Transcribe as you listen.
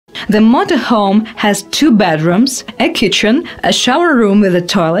The motorhome has 2 bedrooms, a kitchen, a shower room with a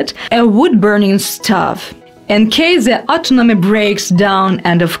toilet, a wood-burning stove, in case the autonomy breaks down,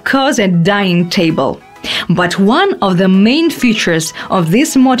 and of course a dining table. But one of the main features of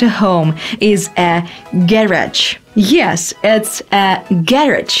this motorhome is a garage. Yes, it's a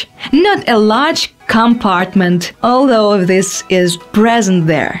garage, not a large compartment, although this is present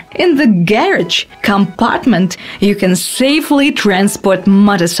there. In the garage compartment, you can safely transport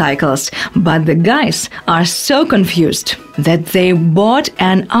motorcycles, but the guys are so confused that they bought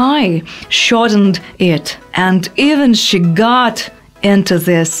an eye, shortened it, and even she got into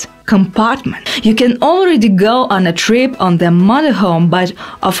this compartment. You can already go on a trip on the motorhome, but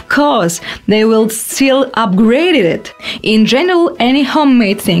of course they will still upgrade it. In general, any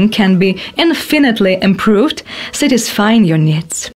homemade thing can be infinitely improved, satisfying your needs.